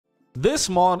This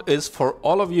mod is for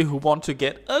all of you who want to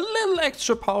get a little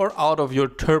extra power out of your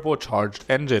turbocharged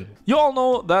engine. You all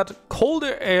know that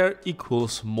colder air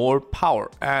equals more power,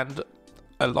 and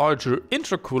a larger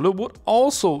intercooler would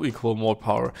also equal more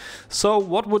power. So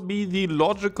what would be the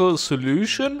logical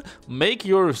solution? Make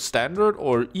your standard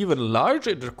or even large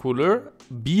intercooler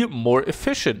be more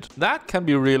efficient. That can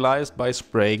be realized by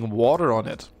spraying water on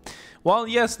it. While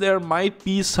yes, there might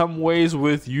be some ways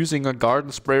with using a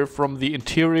garden sprayer from the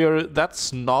interior,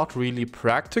 that's not really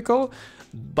practical.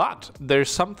 But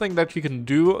there's something that you can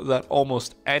do that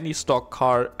almost any stock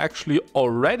car actually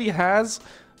already has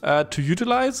to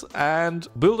utilize, and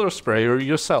build a sprayer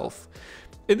yourself.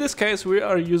 In this case, we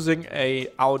are using a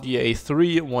Audi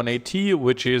A3 180,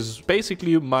 which is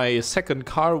basically my second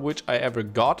car which I ever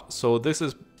got. So this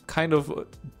is kind of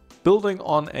building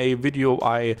on a video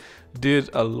I did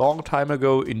a long time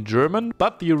ago in German,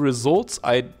 but the results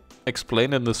I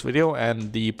explained in this video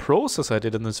and the process I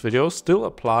did in this video still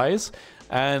applies,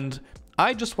 and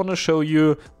I just want to show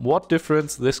you what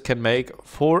difference this can make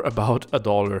for about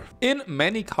 $1. In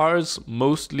many cars,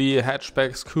 mostly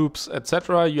hatchbacks, coupes,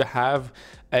 etc., you have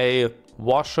a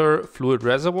washer fluid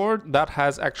reservoir that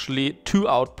has actually two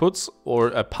outputs, or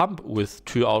a pump with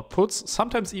two outputs,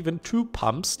 sometimes even two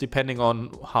pumps depending on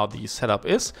how the setup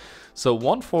is. So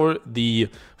one for the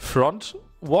front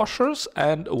washers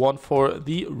and one for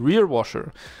the rear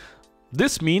washer.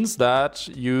 This means that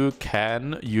you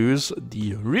can use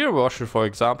the rear washer, for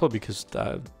example, because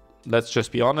let's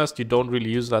just be honest, you don't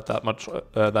really use that much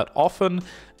that often,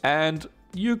 and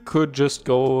you could just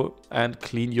go and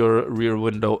clean your rear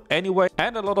window anyway.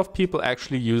 And a lot of people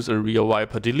actually use a rear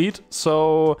wiper delete,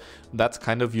 so that's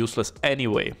kind of useless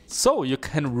anyway. So you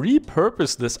can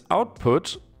repurpose this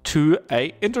output to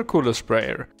a intercooler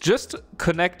sprayer. Just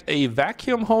connect a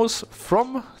vacuum hose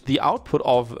from the output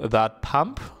of that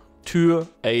pump to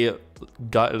a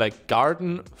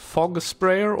garden fog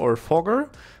sprayer or fogger.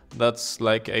 That's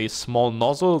like a small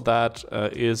nozzle that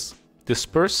is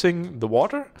dispersing the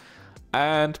water,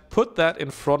 and put that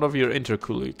in front of your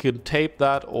intercooler. You can tape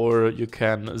that, or you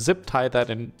can zip tie that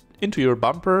into your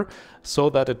bumper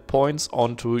so that it points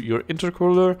onto your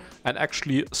intercooler and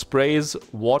actually sprays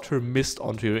water mist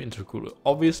onto your intercooler.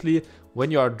 Obviously, when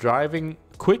you are driving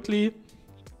quickly,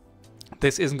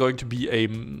 this isn't going to be a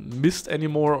mist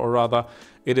anymore, or rather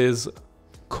it is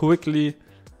quickly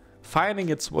finding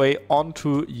its way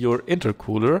onto your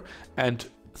intercooler, and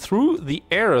through the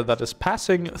air that is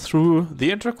passing through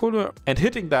the intercooler and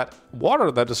hitting that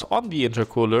water that is on the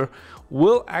intercooler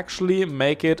will actually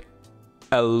make it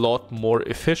a lot more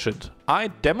efficient. I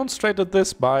demonstrated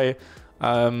this by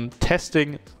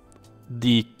testing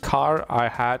the car I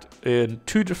had in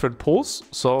two different pulls.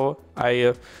 So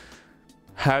I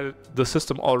had the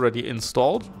system already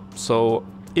installed, so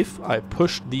if I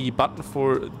pushed the button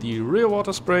for the rear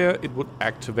water sprayer, it would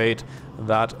activate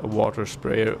that water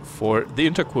sprayer for the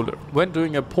intercooler. When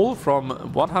doing a pull from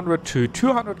 100 to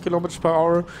 200 kilometers per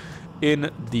hour, in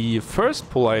the first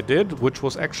pull I did, which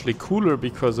was actually cooler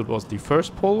because it was the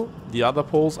first pull, the other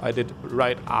pulls I did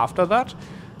right after that,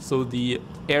 so the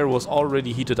air was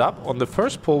already heated up. On the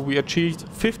first pull we achieved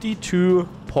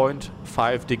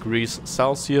 52.5 degrees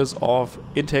Celsius of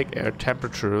intake air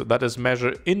temperature. That is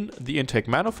measured in the intake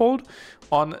manifold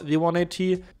on the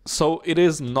 180. So it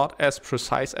is not as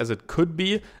precise as it could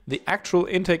be. The actual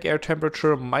intake air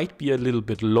temperature might be a little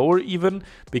bit lower even,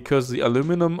 because the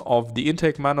aluminum of the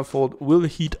intake manifold will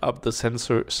heat up the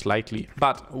sensor slightly.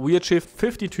 But we achieved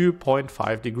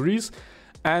 52.5 degrees.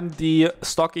 And the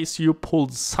stock ECU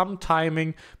pulled some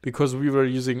timing because we were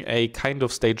using a kind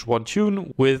of stage 1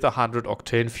 tune with 100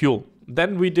 octane fuel.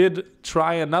 Then we did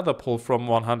try another pull from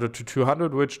 100 to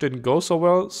 200, which didn't go so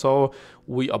well. So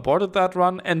we aborted that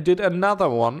run and did another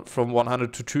one from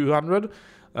 100 to 200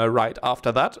 right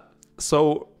after that.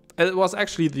 So it was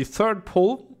actually the third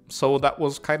pull. So that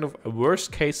was kind of a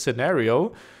worst case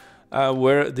scenario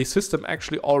where the system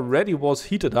actually already was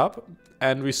heated up.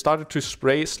 And we started to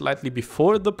spray slightly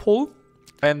before the pull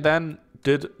and then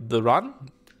did the run.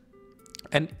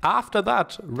 And after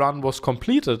that run was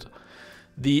completed,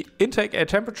 the intake air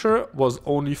temperature was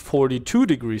only 42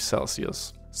 degrees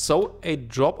Celsius. So a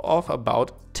drop of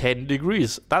about 10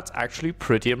 degrees. That's actually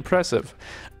pretty impressive.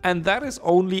 And that is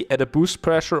only at a boost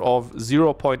pressure of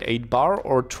 0.8 bar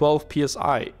or 12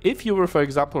 psi. If you were, for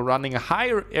example, running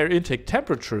higher air intake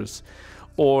temperatures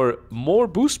or more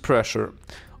boost pressure,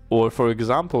 or for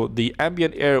example, the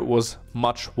ambient air was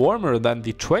much warmer than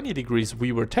the 20 degrees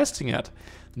we were testing at,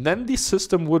 then the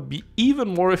system would be even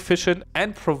more efficient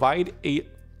and provide a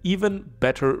even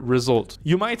better result.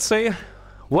 You might say,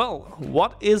 well,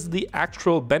 what is the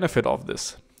actual benefit of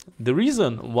this? The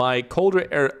reason why colder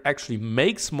air actually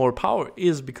makes more power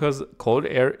is because cold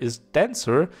air is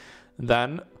denser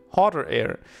than hotter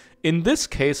air. In this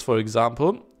case, for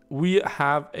example, we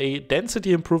have a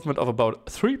density improvement of about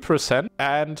 3%,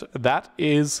 and that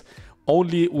is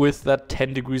only with that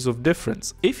 10 degrees of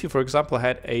difference. If you, for example,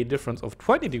 had a difference of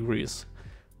 20 degrees,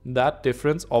 that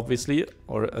difference obviously,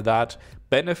 or that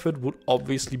benefit would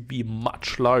obviously be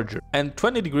much larger. And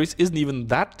 20 degrees isn't even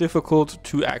that difficult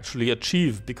to actually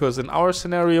achieve, because in our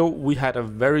scenario, we had a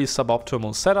very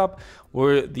suboptimal setup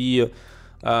where the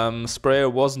sprayer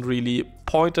wasn't really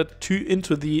pointed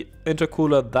into the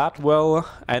intercooler that well,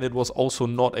 and it was also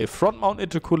not a front mount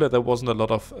intercooler. There wasn't a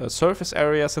lot of surface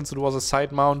area since it was a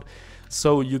side mount.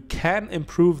 So you can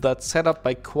improve that setup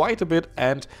by quite a bit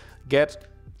and get,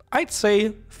 I'd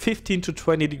say, 15 to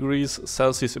 20 degrees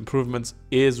Celsius improvements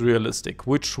is realistic,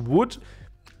 which would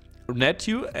net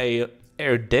you a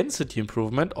air density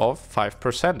improvement of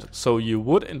 5%. So you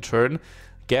would in turn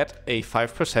get a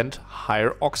 5%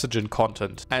 higher oxygen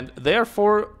content. And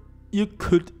therefore, you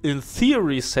could in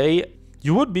theory say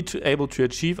you would be able to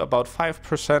achieve about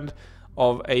 5%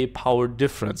 of a power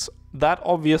difference. That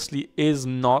obviously is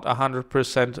not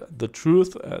 100% the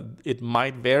truth. It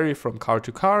might vary from car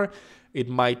to car. It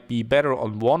might be better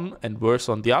on one and worse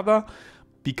on the other,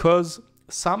 because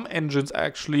some engines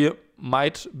actually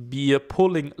might be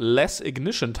pulling less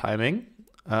ignition timing.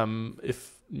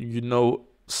 If you know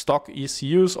stock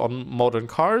ECUs on modern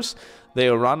cars, they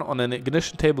run on an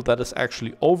ignition table that is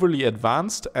actually overly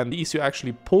advanced, and the ECU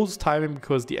actually pulls timing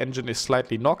because the engine is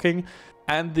slightly knocking,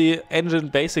 and the engine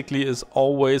basically is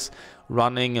always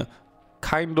running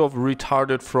kind of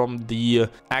retarded from the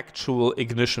actual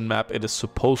ignition map it is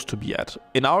supposed to be at.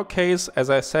 In our case, as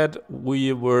I said,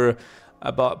 we were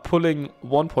about pulling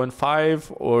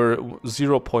 1.5 or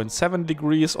 0.7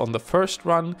 degrees on the first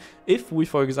run. If we,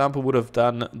 for example, would have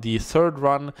done the third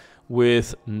run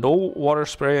with no water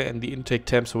sprayer and the intake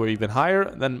temps were even higher,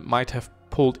 then might have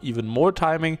pulled even more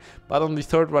timing. But on the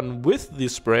third run with the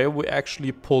sprayer, we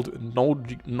actually pulled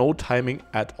no timing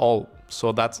at all.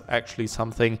 So that's actually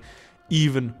something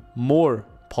even more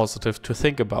positive to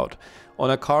think about.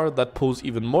 On a car that pulls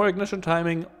even more ignition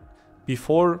timing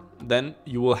before, then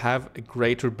you will have a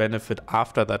greater benefit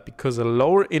after that, because a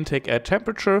lower intake air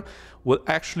temperature will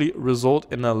actually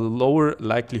result in a lower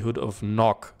likelihood of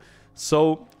knock.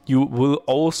 So you will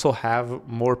also have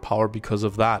more power because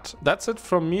of that. That's it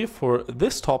from me for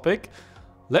this topic.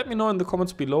 Let me know in the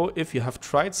comments below if you have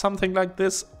tried something like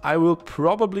this. I will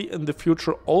probably in the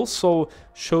future also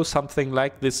show something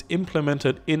like this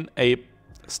implemented in a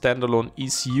standalone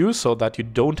ECU, so that you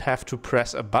don't have to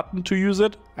press a button to use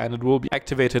it, and it will be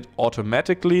activated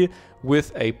automatically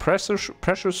with a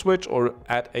pressure switch or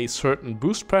at a certain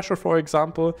boost pressure, for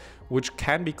example, which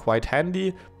can be quite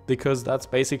handy, because that's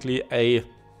basically a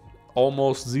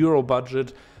almost zero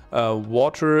budget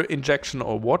water injection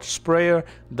or water sprayer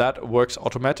that works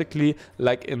automatically,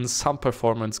 like in some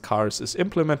performance cars is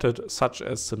implemented, such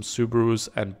as some Subarus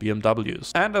and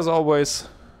BMWs. And as always,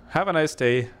 have a nice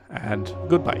day and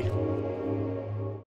goodbye.